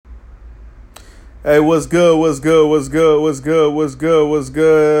Hey, what's good? What's good? What's good? What's good? What's good? What's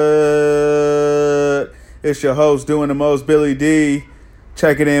good? It's your host doing the most, Billy D.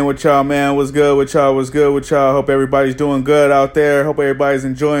 Checking in with y'all, man. What's good with y'all? What's good with y'all? Hope everybody's doing good out there. Hope everybody's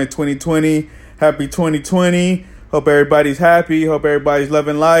enjoying 2020. Happy 2020. Hope everybody's happy. Hope everybody's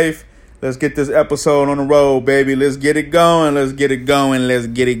loving life. Let's get this episode on the road, baby. Let's get it going. Let's get it going. Let's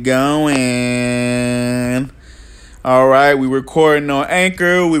get it going. All right, we recording on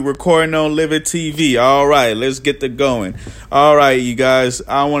Anchor. We recording on Live TV. All right, let's get it going. All right, you guys,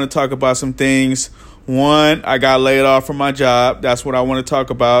 I want to talk about some things. One, I got laid off from my job. That's what I want to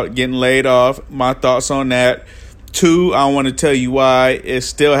talk about, getting laid off, my thoughts on that. Two, I want to tell you why it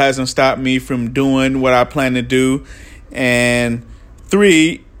still hasn't stopped me from doing what I plan to do. And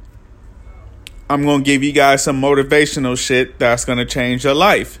three, I'm going to give you guys some motivational shit that's going to change your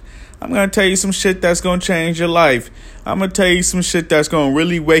life. I'm going to tell you some shit that's going to change your life. I'm going to tell you some shit that's going to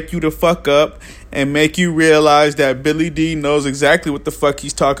really wake you the fuck up and make you realize that Billy D knows exactly what the fuck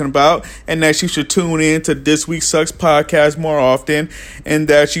he's talking about, and that you should tune in to This Week Sucks podcast more often, and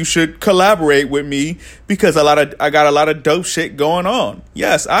that you should collaborate with me because I got a lot of dope shit going on.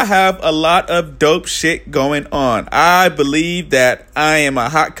 Yes, I have a lot of dope shit going on. I believe that I am a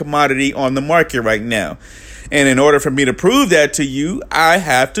hot commodity on the market right now. And in order for me to prove that to you, I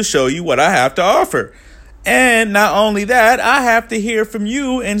have to show you what I have to offer. And not only that, I have to hear from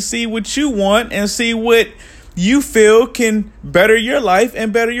you and see what you want and see what you feel can better your life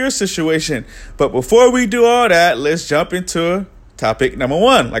and better your situation. But before we do all that, let's jump into topic number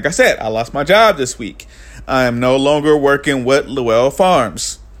one. Like I said, I lost my job this week. I am no longer working with Lowell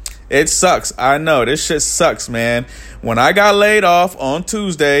Farms. It sucks. I know. This shit sucks, man. When I got laid off on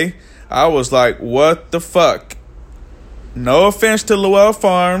Tuesday, I was like, what the fuck? No offense to Lowell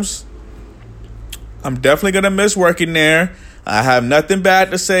Farms. I'm definitely going to miss working there. I have nothing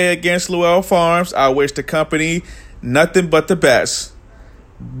bad to say against Lowell Farms. I wish the company nothing but the best.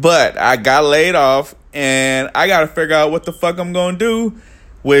 But I got laid off and I got to figure out what the fuck I'm going to do,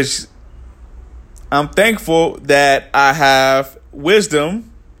 which I'm thankful that I have wisdom.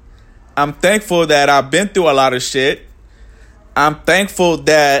 I'm thankful that I've been through a lot of shit. I'm thankful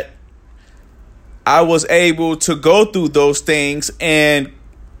that I was able to go through those things and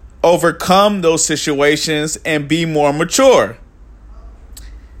overcome those situations and be more mature.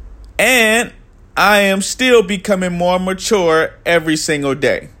 And I am still becoming more mature every single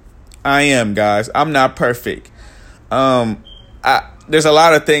day. I am, guys. I'm not perfect. There's a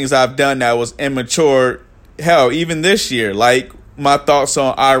lot of things I've done that was immature. Hell, even this year, like my thoughts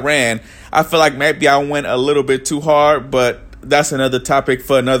on Iran. I feel like maybe I went a little bit too hard, but that's another topic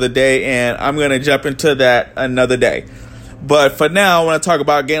for another day, and I'm going to jump into that another day. But for now, I want to talk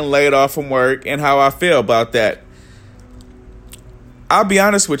about getting laid off from work and how I feel about that. I'll be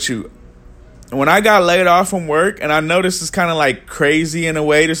honest with you. When I got laid off from work, and I know this is kind of like crazy in a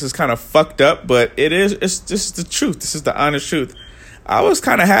way, this is kind of fucked up, but it's just the truth. This is the honest truth. I was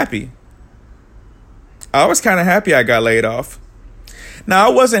kind of happy. I got laid off. Now, I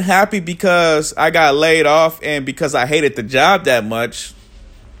wasn't happy because I got laid off and because I hated the job that much.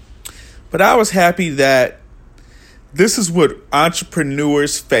 But I was happy that this is what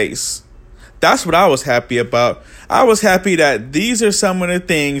entrepreneurs face. That's what I was happy about. I was happy that these are some of the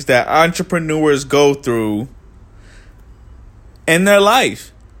things that entrepreneurs go through in their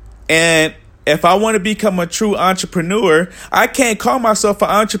life. And if I want to become a true entrepreneur, I can't call myself an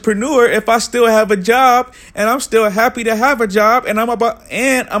entrepreneur if I still have a job and I'm still happy to have a job and I'm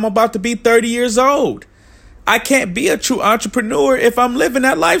about to be 30 years old. I can't be a true entrepreneur if I'm living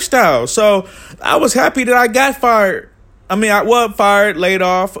that lifestyle. So I was happy that I got fired. I was fired, laid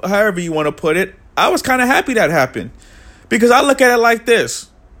off, however you want to put it. I was kind of happy that happened because I look at it like this.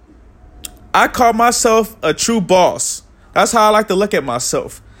 I call myself a true boss. That's how I like to look at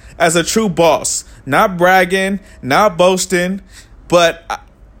myself. As a true boss, not bragging, not boasting, but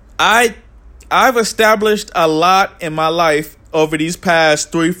I've established a lot in my life over these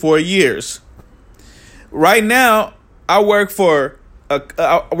past 3-4 years. Right now, I work for a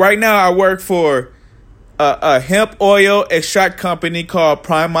hemp oil extract company called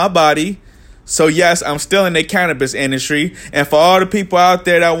Prime My Body. So yes, I'm still in the cannabis industry, and for all the people out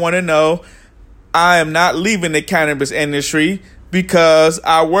there that want to know, I am not leaving the cannabis industry. Because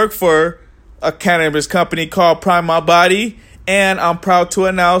I work for a cannabis company called Prime My Body, and I'm proud to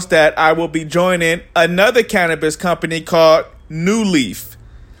announce that I will be joining another cannabis company called New Leaf.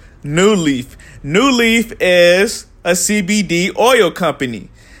 New Leaf is a CBD oil company.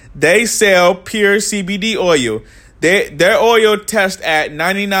 They sell pure CBD oil. Their oil tests at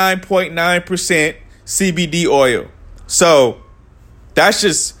 99.9% CBD oil. So that's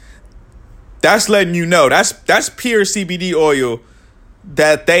just That's letting you know. That's pure CBD oil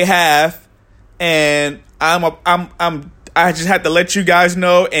that they have, and I just had to let you guys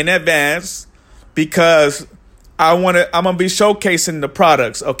know in advance because I'm gonna be showcasing the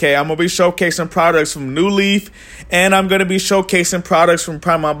products. Okay, I'm gonna be showcasing products from New Leaf, and I'm gonna be showcasing products from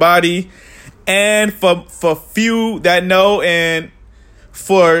Prime My Body. And for few that know, and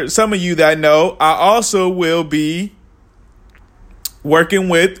for some of you that know, I also will be working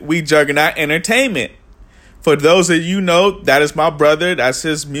with We Juggernaut Entertainment. For those of you know, that is my brother. That's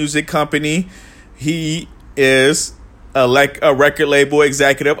his music company. He is a record label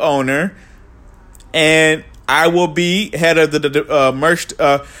executive owner, and I will be head of the merch.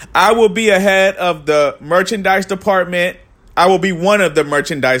 I will be ahead of the merchandise department. I will be one of the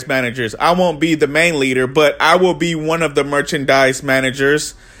merchandise managers. I won't be the main leader, but I will be one of the merchandise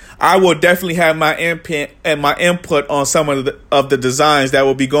managers. I will definitely have my input on some of the designs that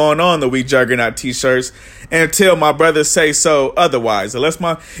will be going on the We Juggernaut t-shirts until my brother say so otherwise. Unless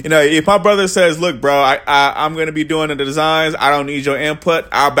if my brother says, look, bro, I'm going to be doing the designs, I don't need your input,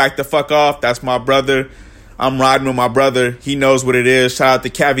 I'll back the fuck off. That's my brother. I'm riding with my brother. He knows what it is. Shout out to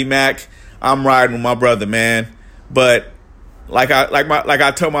Cavi Mac. I'm riding with my brother, man. But like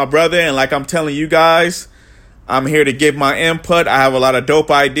I told my brother, and like I'm telling you guys, I'm here to give my input. I have a lot of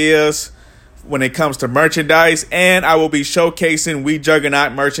dope ideas when it comes to merchandise, and I will be showcasing We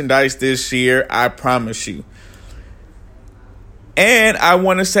Juggernaut merchandise this year. I promise you. And I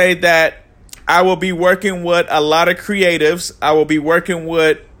want to say that I will be working with a lot of creatives. I will be working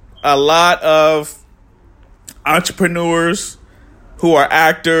with a lot of entrepreneurs who are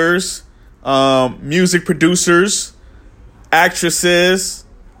actors, music producers, actresses,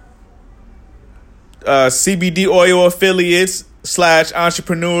 CBD oil affiliates /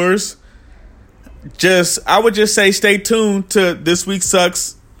 entrepreneurs. I would just say stay tuned to This Week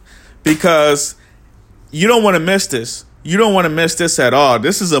Sucks, because you don't want to miss this. You don't want to miss this at all.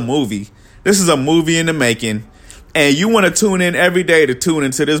 This is a movie. This is a movie in the making. And you want to tune in every day to tune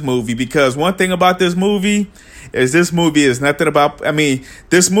into this movie, because one thing about this movie is this movie is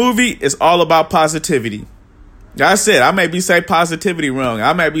all about positivity. That's it. I may be saying positivity wrong.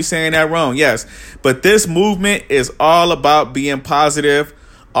 I might be saying that wrong. Yes. But this movement is all about being positive,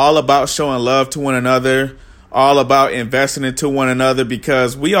 all about showing love to one another, all about investing into one another,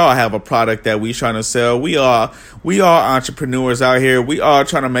 because we all have a product that we trying to sell. We are entrepreneurs out here. We all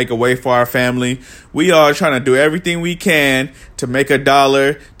trying to make a way for our family. We all trying to do everything we can to make a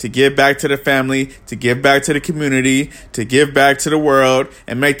dollar, to give back to the family, to give back to the community, to give back to the world,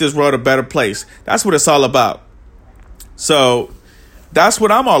 and make this world a better place. That's what it's all about. So that's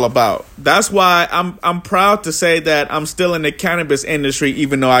what I'm all about. That's why I'm proud to say that I'm still in the cannabis industry,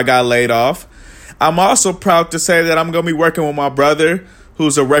 even though I got laid off. I'm also proud to say that I'm going to be working with my brother,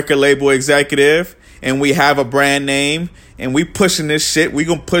 who's a record label executive, and we have a brand name, and we pushing this shit. We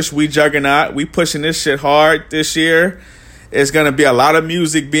going to push We Juggernaut. We pushing this shit hard this year. It's going to be a lot of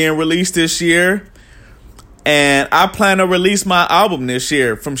music being released this year. And I plan to release my album this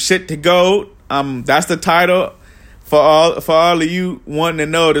year, From Shit to Gold. That's the title. For all of you wanting to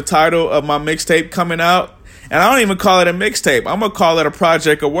know the title of my mixtape coming out, and I don't even call it a mixtape. I'm gonna call it a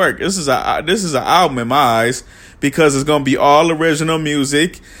project of work. This is an album in my eyes, because it's gonna be all original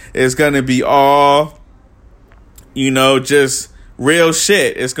music. It's gonna be all, just real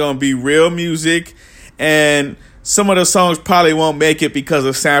shit. It's gonna be real music, and some of the songs probably won't make it because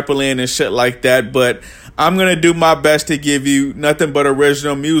of sampling and shit like that. But I'm gonna do my best to give you nothing but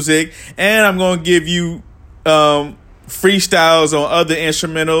original music, and I'm gonna give you freestyles on other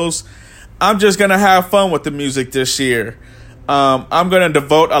instrumentals. I'm just going to have fun with the music this year. I'm going to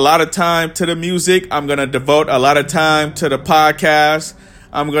devote a lot of time to the music. I'm going to devote a lot of time to the podcast.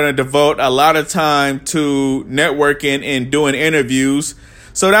 I'm going to devote a lot of time to networking and doing interviews.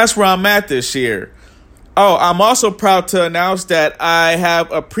 So that's where I'm at this year. Oh, I'm also proud to announce that I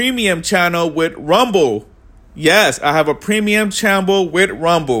have a premium channel with Rumble. Yes, I have a premium channel with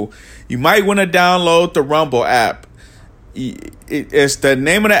Rumble. You might want to download the Rumble app. It's the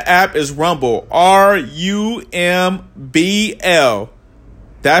name of the app is Rumble. RUMBL.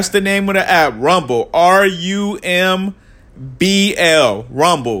 That's the name of the app. Rumble. RUMBL.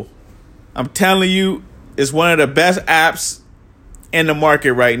 Rumble. I'm telling you, it's one of the best apps in the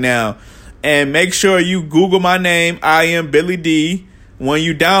market right now. And make sure you Google my name, I am Billy D, when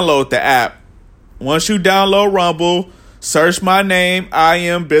you download the app. Once you download Rumble, search my name, I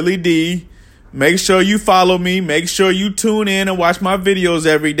am Billy D. Make sure you follow me. Make sure you tune in and watch my videos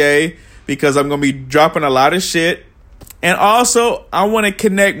every day, because I'm going to be dropping a lot of shit. And also, I want to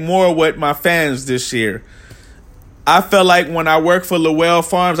connect more with my fans this year. I felt like when I worked for Lowell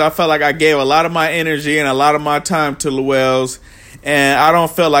Farms, I felt like I gave a lot of my energy and a lot of my time to Lowell's, and I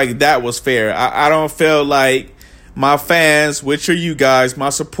don't feel like that was fair. I don't feel like my fans, which are you guys, my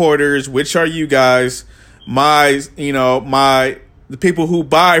supporters, which are you guys, the people who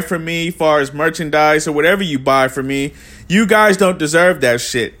buy from me, as far as merchandise or whatever you buy from me, you guys don't deserve that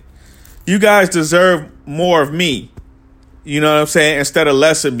shit. You guys deserve more of me. You know what I'm saying? Instead of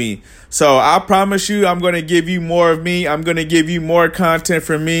less of me. So I promise you, I'm going to give you more of me. I'm going to give you more content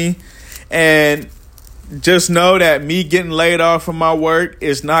from me. And just know that me getting laid off from my work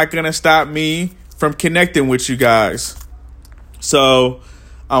is not going to stop me from connecting with you guys. So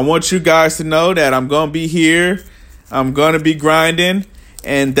I want you guys to know that I'm going to be here. I'm going to be grinding.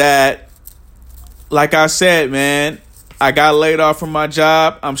 And that, like I said, man, I got laid off from my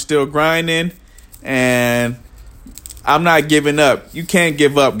job. I'm still grinding. And I'm not giving up. You can't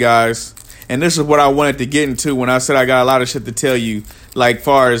give up, guys. And this is what I wanted to get into when I said I got a lot of shit to tell you. Like,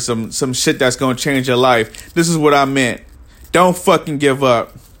 far as some shit that's going to change your life. This is what I meant. Don't fucking give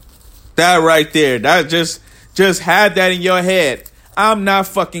up. That right there. That just have that in your head. I'm not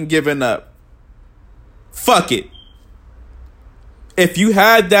fucking giving up. Fuck it. If you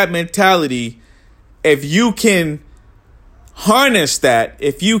had that mentality, if you can harness that,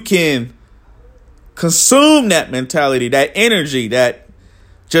 if you can consume that mentality, that energy, that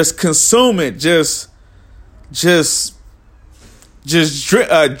just consume it, just drench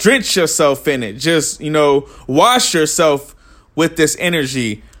yourself in it. Just, wash yourself with this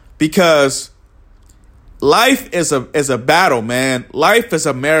energy, because life is a battle, man. Life is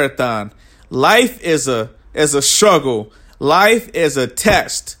a marathon. Life is a struggle. Life is a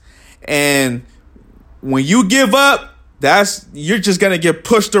test. And when you give up, you're just going to get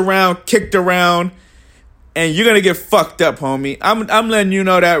pushed around, kicked around, and you're going to get fucked up, homie. I'm letting you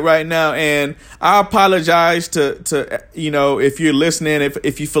know that right now. And I apologize to if you're listening,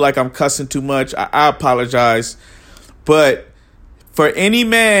 if you feel like I'm cussing too much, I apologize. But for any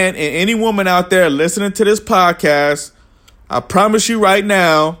man and any woman out there listening to this podcast, I promise you right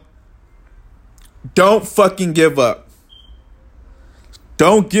now, don't fucking give up.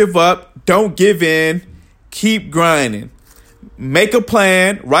 Don't give up. Don't give in. Keep grinding. Make a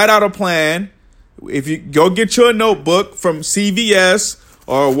plan. Write out a plan. If you go get your notebook from CVS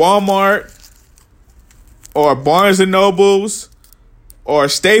or Walmart or Barnes and Nobles or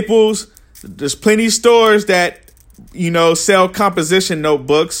Staples, there's plenty of stores that, sell composition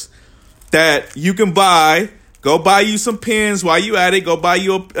notebooks that you can buy. Go buy you some pens while you at it. Go buy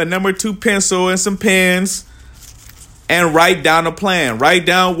you a number 2 pencil and some pens and write down a plan. Write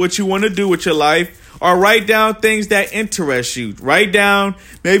down what you want to do with your life. Or write down things that interest you. Write down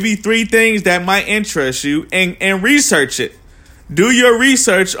maybe 3 things that might interest you and research it. Do your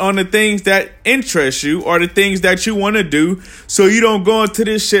research on the things that interest you or the things that you want to do, so you don't go into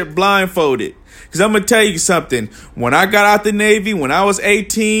this shit blindfolded. Because I'm going to tell you something. When I got out the Navy, when I was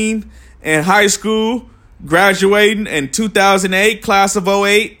 18 in high school, graduating in 2008, class of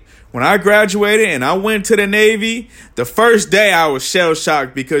 08, when I graduated and I went to the Navy, the first day I was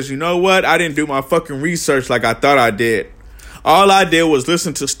shell-shocked, because you know what? I didn't do my fucking research like I thought I did. All I did was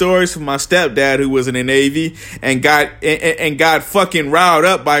listen to stories from my stepdad, who was in the Navy, and got fucking riled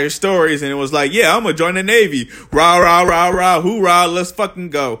up by his stories, and it was like, yeah, I'm gonna join the Navy. Rah, rah, rah, rah, hoorah, let's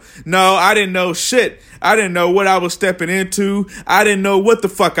fucking go. No, I didn't know shit. I didn't know what I was stepping into. I didn't know what the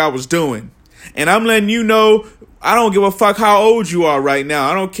fuck I was doing. And I'm letting you know, I don't give a fuck how old you are right now.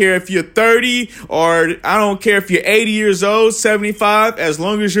 I don't care if you're 30 or I don't care if you're 80 years old, 75. As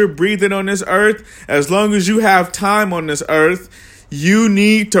long as you're breathing on this earth, as long as you have time on this earth, you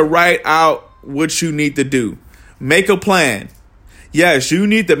need to write out what you need to do. Make a plan. Yes, you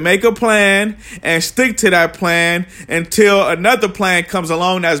need to make a plan and stick to that plan until another plan comes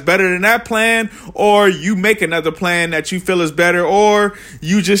along that's better than that plan, or you make another plan that you feel is better, or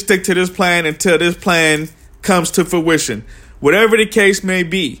you just stick to this plan until this plan comes to fruition. Whatever the case may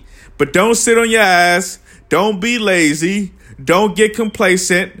be. But don't sit on your ass. Don't be lazy. Don't get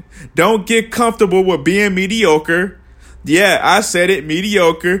complacent. Don't get comfortable with being mediocre. Yeah, I said it,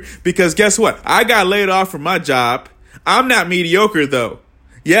 mediocre, because guess what? I got laid off from my job. I'm not mediocre though.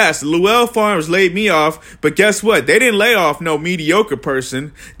 Yes, Lowell Farms laid me off, but guess what? They didn't lay off no mediocre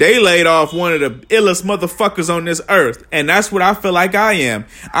person. They laid off one of the illest motherfuckers on this earth. And that's what I feel like I am.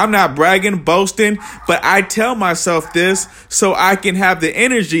 I'm not bragging, boasting, but I tell myself this so I can have the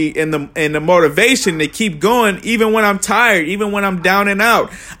energy and the motivation to keep going even when I'm tired, even when I'm down and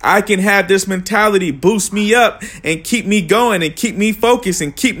out. I can have this mentality boost me up and keep me going and keep me focused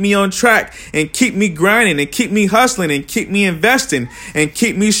and keep me on track and keep me grinding and keep me hustling and keep me investing and keep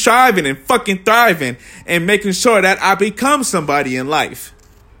keep me striving and fucking thriving and making sure that I become somebody in life.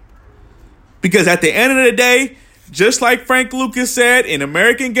 Because at the end of the day, just like Frank Lucas said in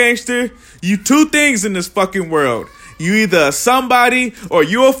American Gangster, you two things in this fucking world. You either a somebody or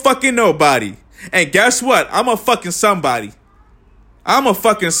you a fucking nobody. And guess what? I'm a fucking somebody. I'm a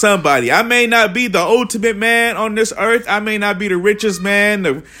fucking somebody. I may not be the ultimate man on this earth. I may not be the richest man,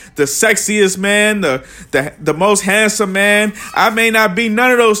 the sexiest man, the most handsome man. I may not be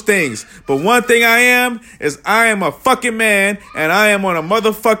none of those things. But one thing I am is I am a fucking man, and I am on a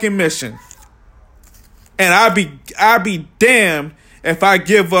motherfucking mission. And I'll be damned if I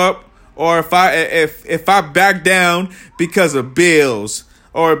give up or if I back down because of bills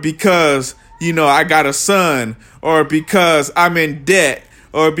or because, you know, I got a son, or because I'm in debt,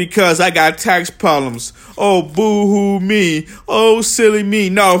 or because I got tax problems. Oh, boo-hoo me. Oh, silly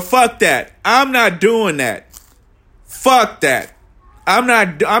me. No, fuck that. I'm not doing that. Fuck that. I'm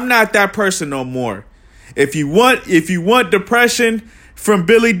not that person no more. If you want depression from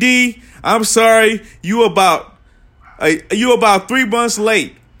Billy D, I'm sorry, you about 3 months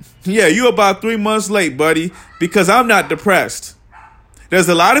late. Yeah, you about 3 months late, buddy, because I'm not depressed. There's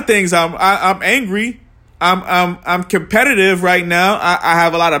a lot of things I'm angry. I'm competitive right now. I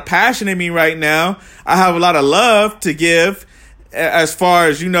have a lot of passion in me right now. I have a lot of love to give as far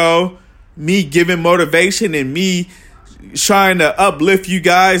as, you know, me giving motivation and me trying to uplift you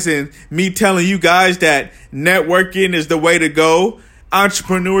guys and me telling you guys that networking is the way to go.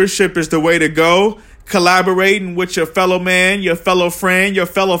 Entrepreneurship is the way to go. Collaborating with your fellow man, your fellow friend, your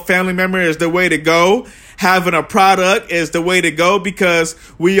fellow family member is the way to go. Having a product is the way to go because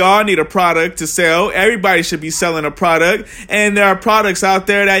we all need a product to sell. Everybody should be selling a product. And there are products out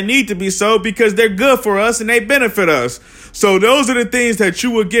there that need to be sold because they're good for us and they benefit us. So those are the things that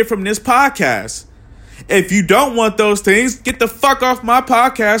you will get from this podcast. If you don't want those things, get the fuck off my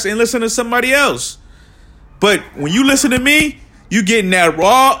podcast and listen to somebody else. But when you listen to me, you getting that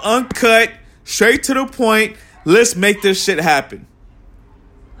raw, uncut, straight to the point. Let's make this shit happen.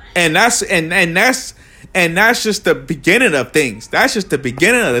 And that's just the beginning of things. That's just the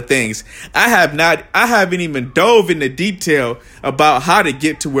beginning of the things. I haven't even dove into detail about how to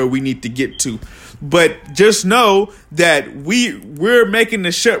get to where we need to get to. But just know that we're making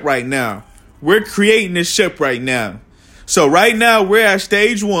the ship right now. We're creating this ship right now. So right now we're at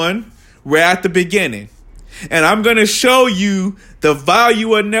stage 1. We're at the beginning. And I'm going to show you the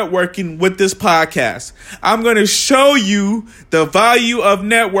value of networking with this podcast. I'm going to show you the value of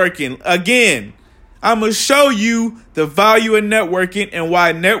networking. Again, I'm going to show you the value of networking and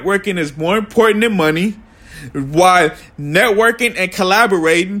why networking is more important than money. Why networking and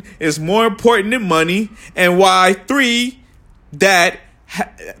collaborating is more important than money. And why 3, that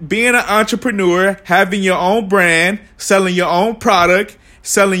being an entrepreneur, having your own brand, selling your own product,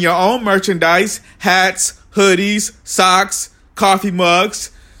 selling your own merchandise, hats, hoodies, socks, coffee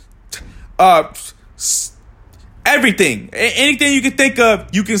mugs, everything. Anything you can think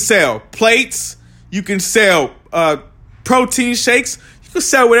of, you can sell. Plates, you can sell protein shakes. You can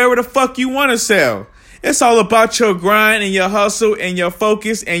sell whatever the fuck you want to sell. It's all about your grind and your hustle and your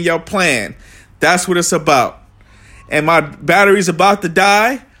focus and your plan. That's what it's about. And my battery's about to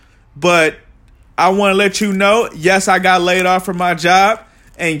die, but I want to let you know, yes, I got laid off from my job.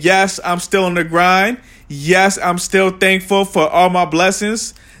 And yes, I'm still on the grind. Yes, I'm still thankful for all my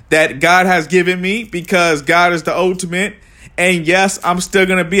blessings that God has given me because God is the ultimate. And yes, I'm still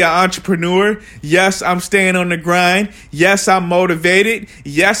going to be an entrepreneur. Yes, I'm staying on the grind. Yes, I'm motivated.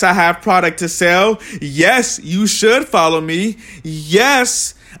 Yes, I have product to sell. Yes, you should follow me.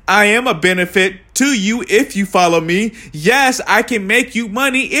 Yes, I am a benefit to you if you follow me. Yes, I can make you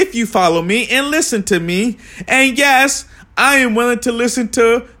money if you follow me and listen to me. And yes, I am willing to listen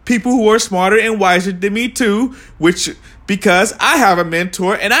to people who are smarter and wiser than me too, because I have a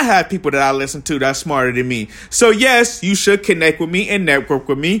mentor and I have people that I listen to that's smarter than me. So yes, you should connect with me and network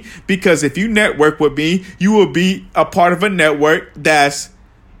with me, because if you network with me, you will be a part of a network that's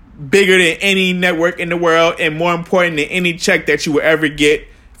bigger than any network in the world and more important than any check that you will ever get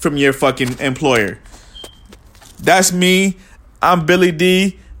from your fucking employer. That's me. I'm Billy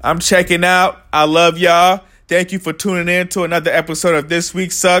D. I'm checking out. I love y'all. Thank you for tuning in to another episode of This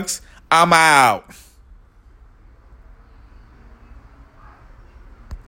Week Sucks. I'm out.